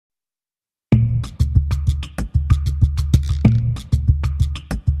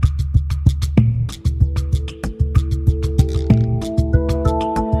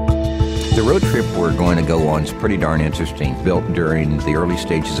one's pretty darn interesting. Built during the early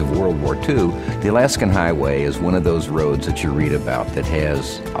stages of World War II, the Alaskan Highway is one of those roads that you read about that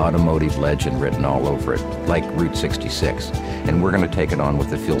has automotive legend written all over it, like Route 66. And we're going to take it on with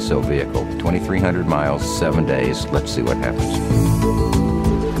the fuel cell vehicle. 2,300 miles, 7 days. Let's see what happens.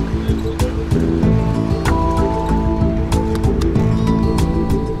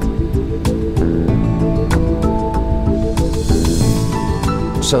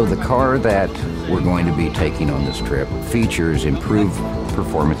 So the car that we're going to be taking on this trip features improved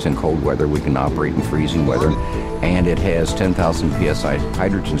performance in cold weather. We can operate in freezing weather, and it has 10,000 psi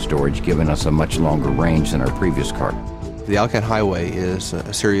hydrogen storage, giving us a much longer range than our previous car. The Alaskan Highway is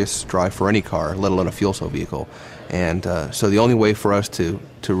a serious drive for any car, let alone a fuel cell vehicle. And so the only way for us to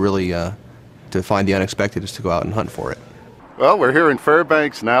really to find the unexpected is to go out and hunt for it. Well, we're here in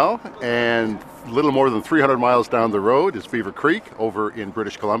Fairbanks now, and a little more than 300 miles down the road is Beaver Creek over in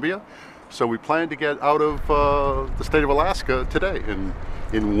British Columbia. So we plan to get out of the state of Alaska today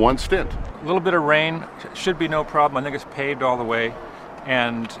in one stint. A little bit of rain should be no problem. I think it's paved all the way,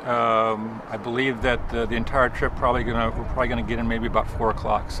 and I believe that the entire trip we're probably gonna get in maybe about 4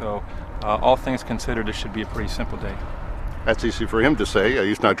 o'clock. So all things considered, it should be a pretty simple day. That's easy for him to say.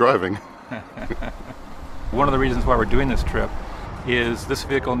 He's not driving. One of the reasons why we're doing this trip is this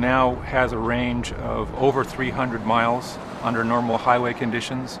vehicle now has a range of over 300 miles under normal highway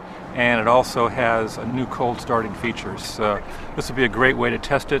conditions, and it also has a new cold starting features. This will be a great way to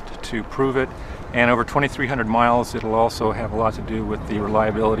test it, to prove it, and over 2,300 miles it'll also have a lot to do with the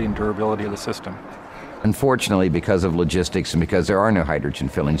reliability and durability of the system. Unfortunately, because of logistics and because there are no hydrogen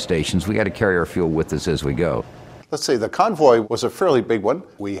filling stations, we got to carry our fuel with us as we go. Let's say the convoy was a fairly big one.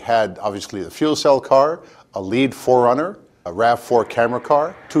 We had obviously the fuel cell car, a lead Forerunner, a RAV4 camera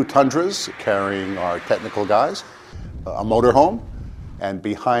car, 2 Tundras carrying our technical guys, a motorhome, and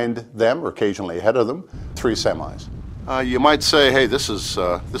behind them, or occasionally ahead of them, 3 semis. You might say, hey, this is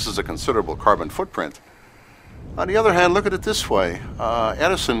a considerable carbon footprint. On the other hand, look at it this way.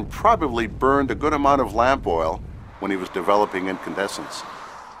 Edison probably burned a good amount of lamp oil when he was developing incandescents.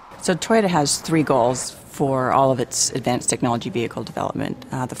 So Toyota has 3 goals for all of its advanced technology vehicle development.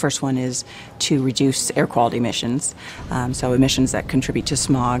 The first one is to reduce air quality emissions, so emissions that contribute to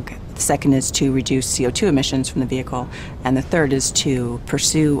smog. The second is to reduce CO2 emissions from the vehicle, and the third is to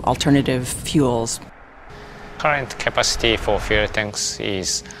pursue alternative fuels. Current capacity for fuel tanks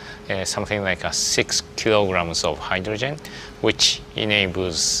is something like 6 kilograms of hydrogen, which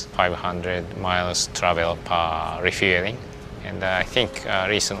enables 500 miles travel per refueling. And I think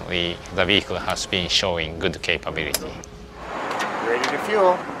recently the vehicle has been showing good capability. Ready to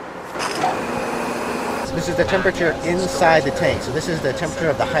fuel. So this is the temperature inside the tank. So this is the temperature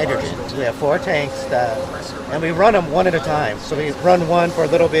of the hydrogen. So we have 4 tanks, and we run them one at a time. So we run one for a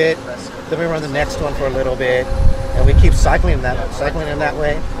little bit, then we run the next one for a little bit, and we keep cycling them that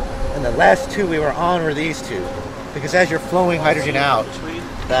way. And the last 2 we were on were these 2, because as you're flowing hydrogen out,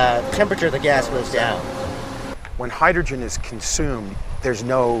 the temperature of the gas goes down. When hydrogen is consumed, there's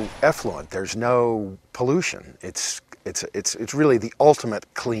no effluent, there's no pollution. It's really the ultimate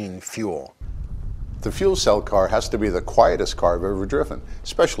clean fuel. The fuel cell car has to be the quietest car I've ever driven,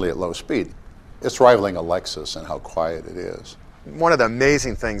 especially at low speed. It's rivaling a Lexus in how quiet it is. One of the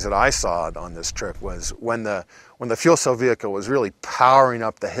amazing things that I saw on this trip was when the fuel cell vehicle was really powering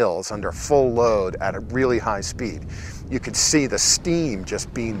up the hills under full load at a really high speed. You could see the steam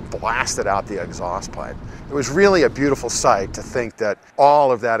just being blasted out the exhaust pipe. It was really a beautiful sight to think that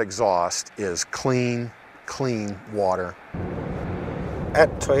all of that exhaust is clean water.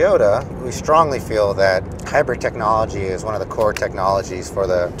 At Toyota, we strongly feel that hybrid technology is one of the core technologies for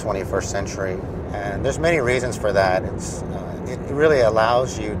the 21st century. And there's many reasons for that. It really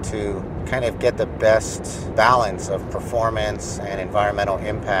allows you to kind of get the best balance of performance and environmental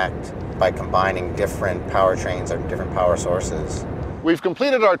impact by combining different powertrains or different power sources. We've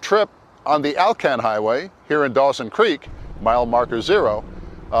completed our trip on the Alaskan Highway here in Dawson Creek, mile marker 0.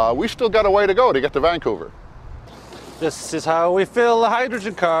 We've still got a way to go to get to Vancouver. This is how we fill the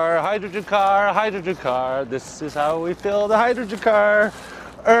hydrogen car, hydrogen car, hydrogen car. This is how we fill the hydrogen car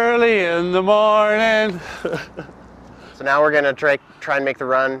early in the morning. So now we're going to try and make the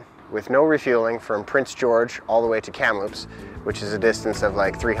run with no refueling from Prince George all the way to Kamloops, which is a distance of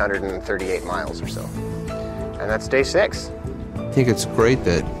like 338 miles or so. And that's day 6. I think it's great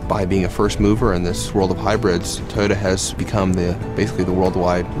that by being a first mover in this world of hybrids, Toyota has become basically the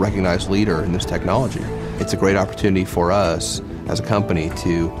worldwide recognized leader in this technology. It's a great opportunity for us as a company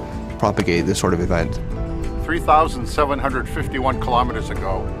to propagate this sort of event. 3,751 kilometers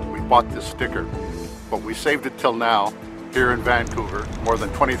ago, we bought this sticker, but we saved it till now here in Vancouver, more than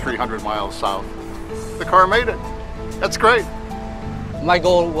 2,300 miles south. the car made it. That's great. My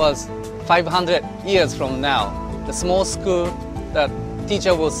goal was 500 years from now. The small school, the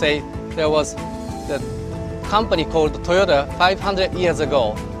teacher will say there was the company called Toyota 500 years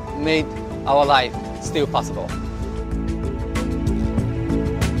ago made our life still possible.